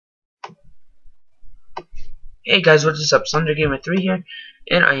Hey guys, what's up? Slender Gamer 3 here,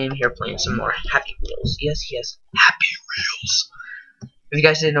 and I am here playing some more Happy Wheels. Yes, Happy Wheels. If you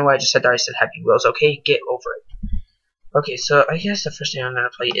guys didn't know what I just said, I said Happy Wheels. Okay, get over it. Okay, so I guess the first thing I'm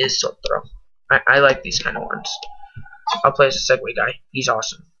gonna play is Sword Throw. I like these kind of ones. I'll play as a Segway guy. He's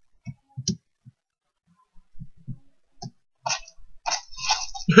awesome.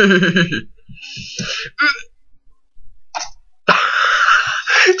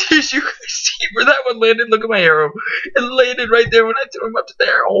 Did you guys see where that one landed? Look at my arrow. It landed right there when I threw him up to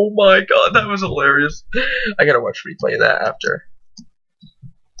there. Oh my god, that was hilarious. I gotta watch replay of that after.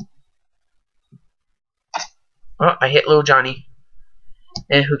 Oh, I hit little Johnny.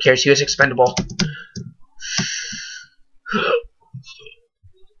 And who cares? He was expendable.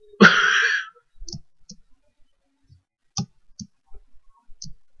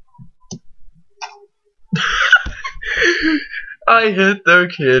 I hit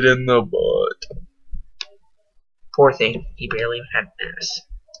the kid in the butt. Poor thing. He barely even had an ass.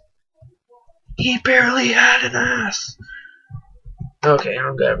 He barely had an ass. Okay,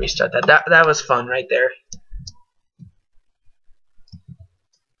 I'm gonna restart that. That was fun right there.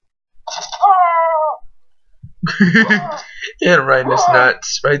 And right in his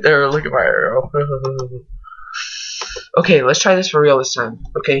nuts. Right there. Look at my arrow. Okay, let's try this for real this time.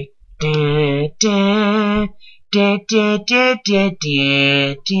 Okay.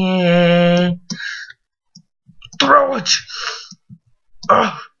 Throw it!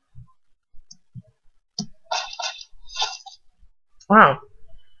 Ugh. Wow.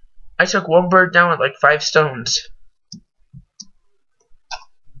 I took one bird down with like 5 stones.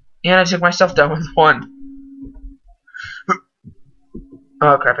 And I took myself down with 1.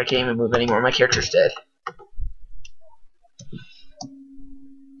 Oh crap, I can't even move anymore. My character's dead.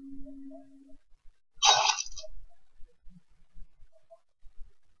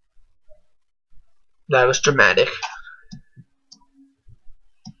 That was dramatic.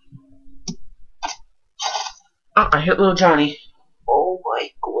 Oh, I hit little Johnny. Oh my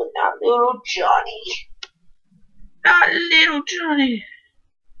god, not little Johnny. Not little Johnny.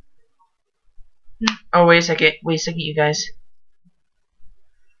 Oh, wait a second, you guys.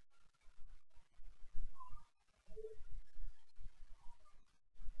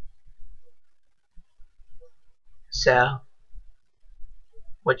 So,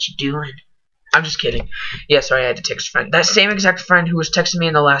 what you doing? I'm just kidding. Yeah, sorry, I had to text a friend. That same exact friend who was texting me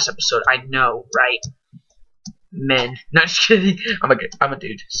in the last episode. I know, right? Men. Not just kidding. I'm a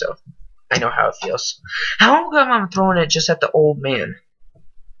dude, so I know how it feels. How come I'm throwing it just at the old man?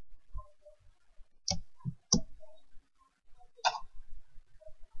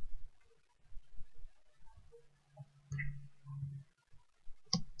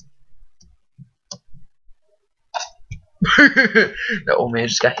 The old man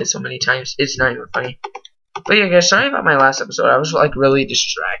just got hit so many times. It's not even funny. But yeah, guys, sorry about my last episode. I was like really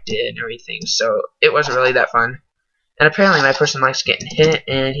distracted and everything, so it wasn't really that fun. And apparently my person likes getting hit,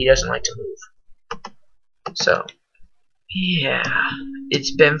 and he doesn't like to move. So, yeah,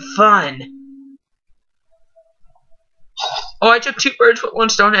 it's been fun. Oh, I took 2 birds with 1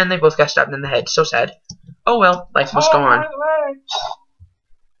 stone, and they both got stabbed in the head. So sad. Oh well, life must go on.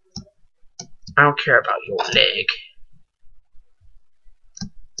 I don't care about your leg.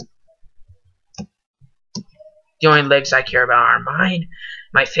 The only legs I care about are mine,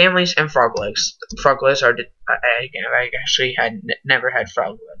 my family's, and frog legs. Frog legs are. I actually never had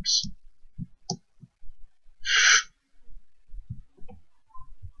frog legs.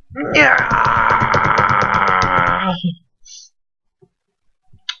 Yeah.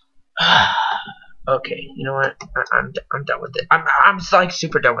 Okay, you know what? I'm done with it. I'm like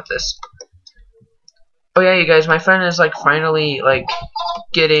super done with this. Oh yeah, you guys, my friend is like finally like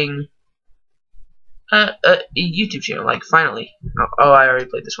getting a YouTube channel, like finally. Oh, I already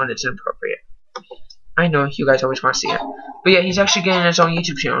played this one. It's inappropriate. I know you guys always want to see it, but yeah, he's actually getting his own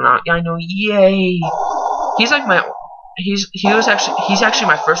YouTube channel now. Yeah, I know. Yay! He's like my he's actually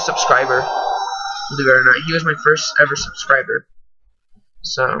my first subscriber. Believe it or not, he was my first ever subscriber.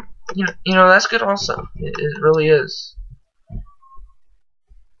 So you know that's good also. It really is.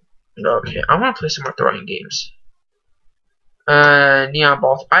 Okay, I want to play some more throwing games. Neon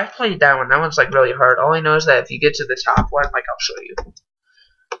Ball. I've played that one. That one's like really hard. All I know is that if you get to the top one, like I'll show you.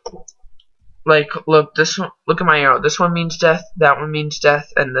 Like, look, this one. Look at my arrow. This one means death. That one means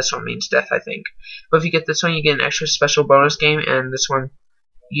death, and this one means death, I think. But if you get this one, you get an extra special bonus game, and this one,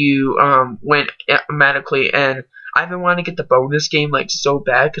 you win automatically. And I've been wanting to get the bonus game like so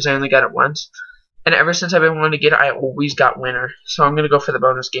bad because I only got it once. And ever since I've been wanting to get it, I always got winner. So I'm gonna go for the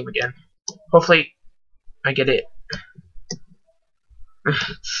bonus game again. Hopefully, I get it.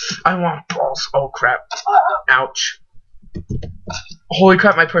 I want balls. Oh crap. Ouch. Holy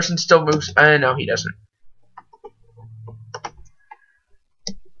crap, my person still moves. No, he doesn't.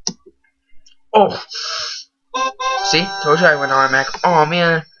 Oh. See? Told you I went automatic. Oh,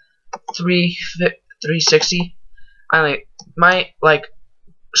 man. 360. My, like,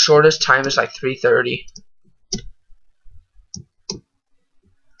 shortest time is like 3:30.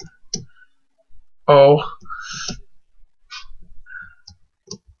 Oh.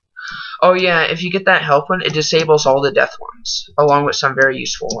 Oh yeah, if you get that help one, it disables all the death ones, along with some very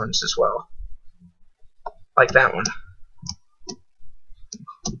useful ones as well. Like that one.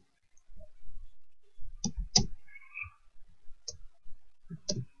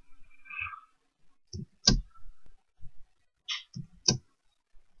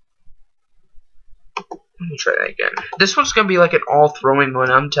 Let me try that again. This one's gonna be like an all throwing one,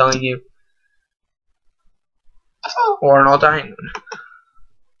 I'm telling you. Or an all dying one.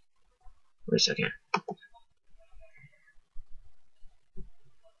 Wait a second.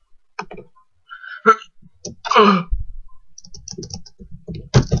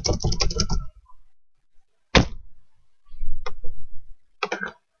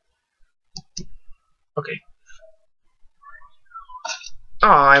 Okay. Oh,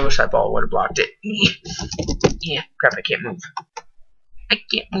 I wish that ball would have blocked it. Yeah, crap, I can't move. I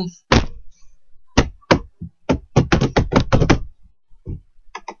can't move.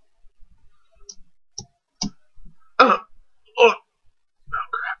 Oh,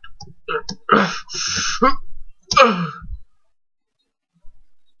 crap.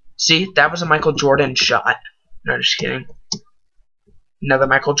 See, that was a Michael Jordan shot. No, just kidding. Another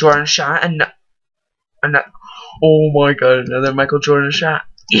Michael Jordan shot, and another. Oh my god, another Michael Jordan shot.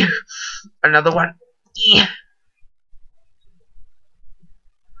 Another one.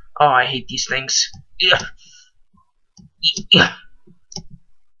 Oh, I hate these things.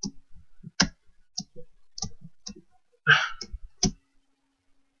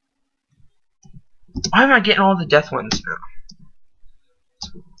 Why am I getting all the death ones now?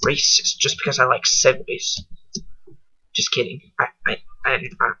 It's racist, just because I like segways. Just kidding.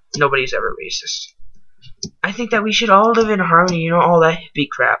 Nobody's ever racist. I think that we should all live in harmony, you know, all that hippie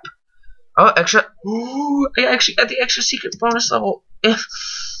crap. Oh, extra. Ooh, I actually got the extra secret bonus level.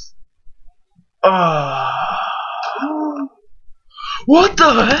 Oh. What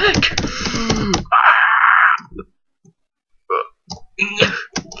the heck?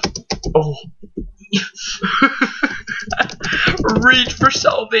 Oh. Reach for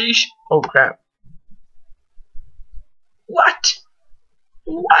salvation. Oh, crap. What?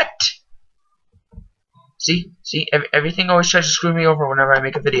 What? See, everything always tries to screw me over whenever I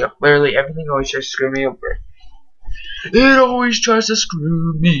make a video. Literally, everything always tries to screw me over. It always tries to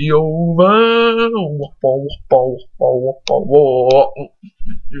screw me over.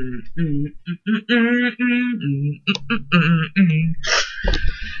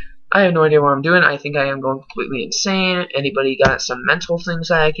 I have no idea what I'm doing. I think I am going completely insane. Anybody got some mental things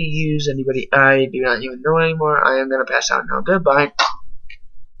that I could use? Anybody? I do not even know anymore. I am gonna pass out now. Goodbye.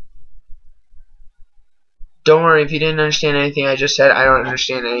 Don't worry, if you didn't understand anything I just said, I don't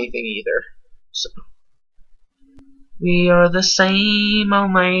understand anything either. So, we are the same, oh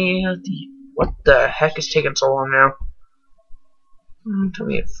my. What the heck is taking so long now? Tell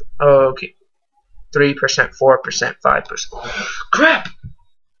me if. Oh, okay. 3%, 4%, 5%. Crap!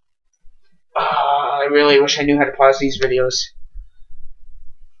 I really wish I knew how to pause these videos.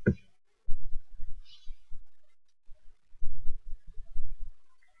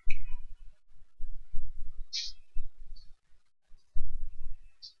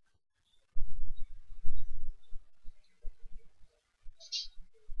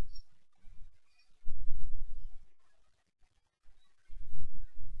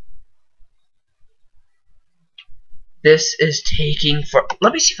 This is taking for.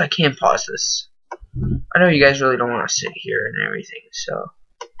 Let me see if I can pause this. I know you guys really don't want to sit here and everything, so.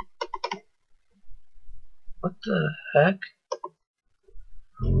 What the heck?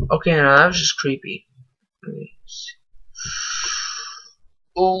 Okay, now that was just creepy. Let me see.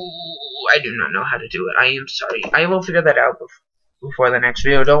 Oh, I do not know how to do it. I am sorry. I will figure that out before the next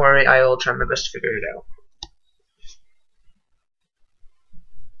video. Don't worry, I will try my best to figure it out.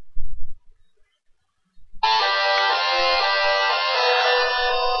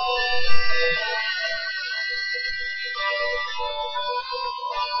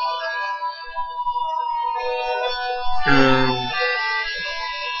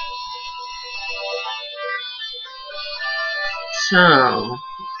 So,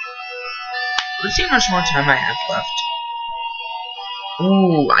 let's see how much more time I have left.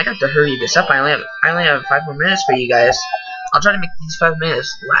 Ooh, I got to hurry this up. I only have 5 more minutes for you guys. I'll try to make these 5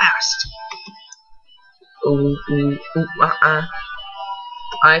 minutes last. Ooh, ooh, ooh,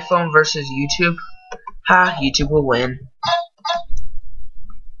 iPhone versus YouTube. Ha, YouTube will win.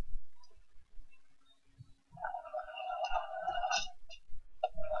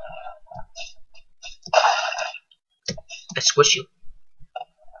 I squish you.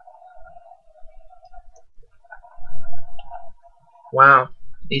 Wow,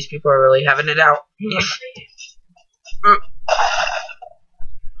 these people are really having it out.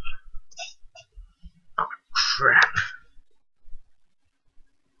 Oh, crap.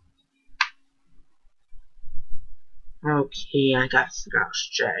 Okay, I gotta figure out a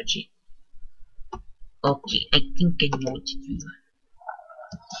strategy. Okay, I think I know what to do.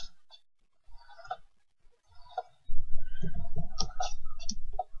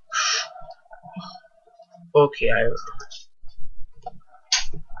 Okay,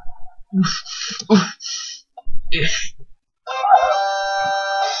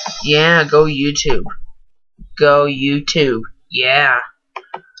 yeah, go YouTube. Go YouTube. Yeah.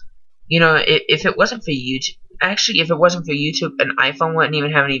 You know, if it wasn't for YouTube, actually, if it wasn't for YouTube, an iPhone wouldn't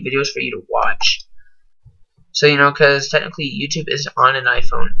even have any videos for you to watch. So, you know, because technically YouTube is on an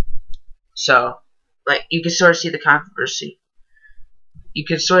iPhone. So, like, you can sort of see the controversy. You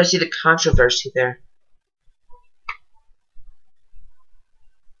can sort of see the controversy there.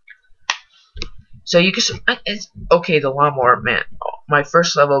 So you can, it's, okay, the lawnmower man. Oh, my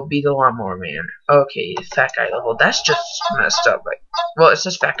first level be the lawnmower man. Okay, fat guy level. That's just messed up. Like, well, it's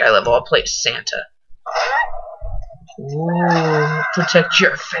just fat guy level. I'll play Santa. Ooh, protect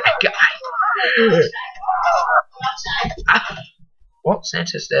your fat guy. Ah, well,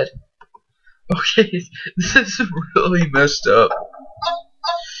 Santa's dead. Okay, this is really messed up.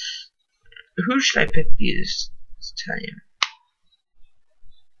 Who should I pick this time?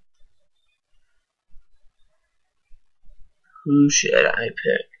 Who should I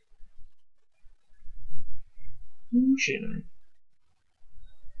pick? Who should I?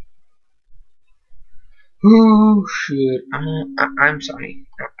 Who should I'm sorry.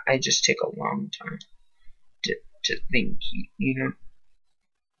 I just take a long time to think, you know.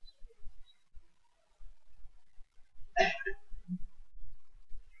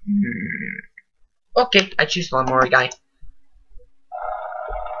 Okay, I choose lawnmower guy.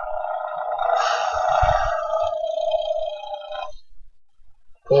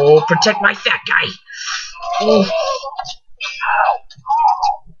 Oh, protect my fat guy. Oh.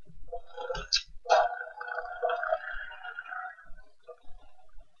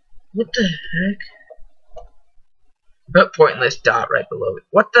 What the heck? A pointless dot right below it.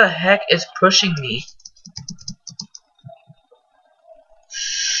 What the heck is pushing me?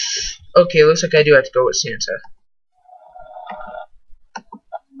 Okay, looks like I do have to go with Santa.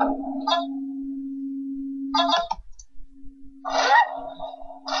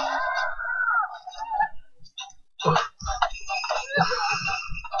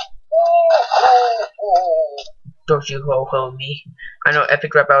 Don't you ho-ho me. I know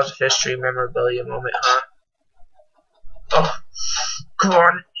epic rap battles of history memorabilia moment, huh? Oh, come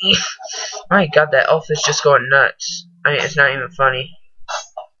on. My god, that elf is just going nuts. I mean, it's not even funny.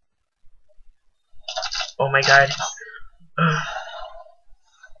 Oh my god.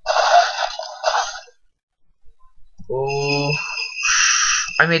 Oh.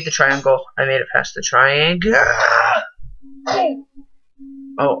 I made the triangle. I made it past the triangle.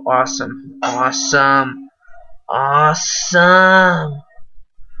 Oh, awesome. Awesome. Awesome.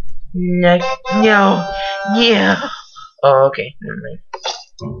 Like, no. Yeah. Oh, okay. Never mind.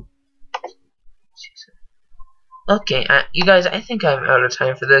 Okay, you guys, I think I'm out of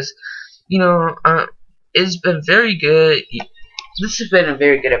time for this. You know, it's been very good. This has been a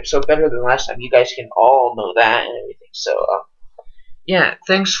very good episode, better than last time. You guys can all know that and everything. So, yeah,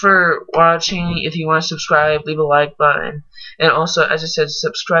 thanks for watching. If you want to subscribe, leave a like button. And also, as I said,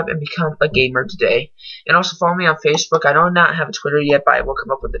 subscribe and become a gamer today. And also follow me on Facebook. I do not have a Twitter yet, but I will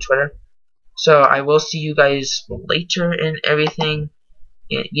come up with a Twitter. So I will see you guys later and everything,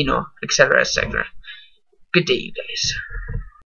 you know, etc., etc. Good day, you guys.